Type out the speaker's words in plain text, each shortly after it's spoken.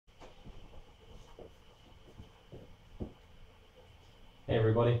Hey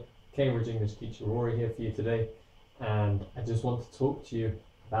everybody, Cambridge English teacher Rory here for you today, and I just want to talk to you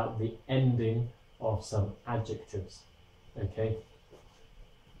about the ending of some adjectives. Okay.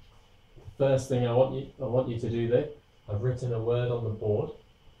 First thing I want you to do though, I've written a word on the board,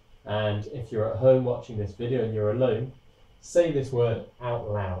 and if you're at home watching this video and you're alone, say this word out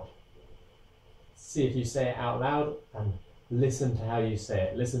loud. See if you say it out loud and listen to how you say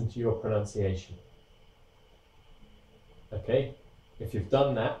it. Listen to your pronunciation. Okay? If you've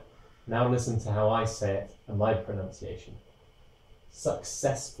done that, now listen to how I say it and my pronunciation.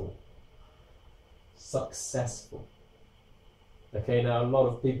 Successful. Successful. Okay, now a lot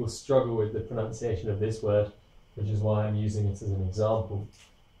of people struggle with the pronunciation of this word, which is why I'm using it as an example.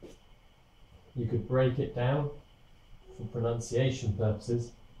 You could break it down for pronunciation purposes,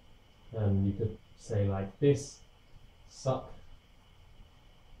 and you could say like this: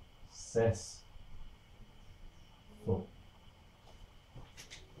 successful.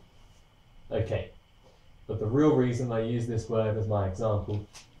 Okay, but the real reason I use this word as my example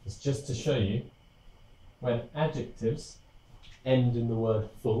is just to show you when adjectives end in the word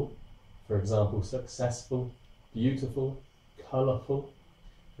full, for example, successful, beautiful, colourful,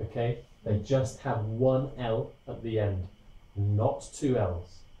 okay, they just have one L at the end, not two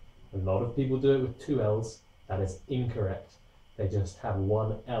L's. A lot of people do it with two L's. That is incorrect. They just have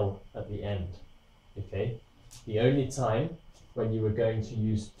one L at the end, okay? The only time when you are going to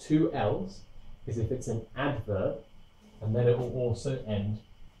use two L's is if it's an adverb, and then it will also end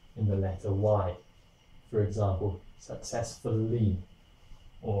in the letter Y. For example, successfully,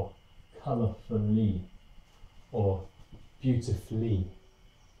 or colourfully, or beautifully.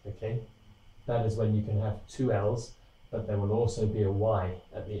 Okay? That is when you can have two L's, but there will also be a Y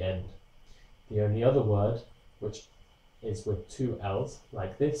at the end. The only other word which is with two L's,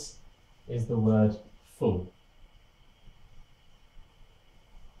 like this, is the word full.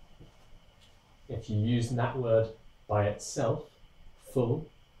 If you use that word by itself, full,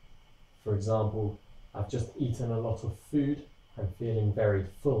 for example, I've just eaten a lot of food, I'm feeling very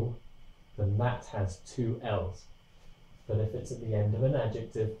full, then that has two L's. But if it's at the end of an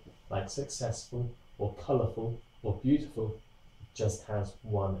adjective, like successful, or colourful, or beautiful, it just has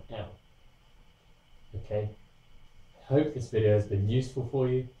one L. Okay? I hope this video has been useful for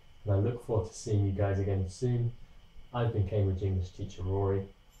you, and I look forward to seeing you guys again soon. I've been Cambridge English teacher Rory.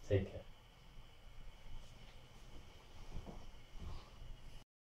 Take care.